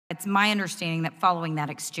It's my understanding that following that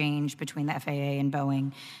exchange between the FAA and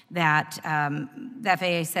Boeing, that the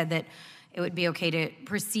FAA said that it would be okay to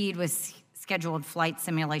proceed with scheduled flight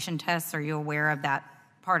simulation tests. Are you aware of that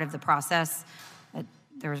part of the process? That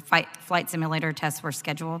there was flight simulator tests were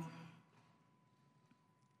scheduled?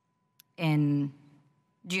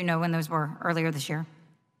 Do you know when those were earlier this year?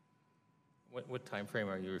 What time frame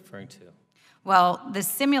are you referring to? Well, the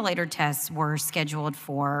simulator tests were scheduled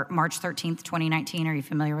for March 13th, 2019. Are you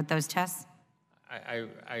familiar with those tests?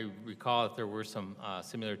 I recall that there were some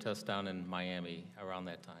simulator tests down in Miami around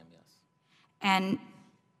that time, yes. And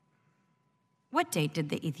what date did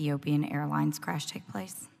the Ethiopian Airlines crash take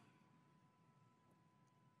place?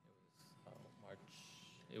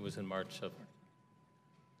 It was in March of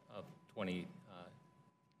 20...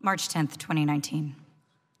 March 10th, 2019,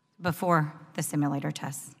 before the simulator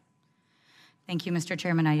tests. Thank you, Mr.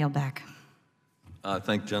 Chairman. I yield back.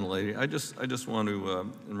 Thank you, gentlelady. I just want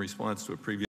to, in response to a previous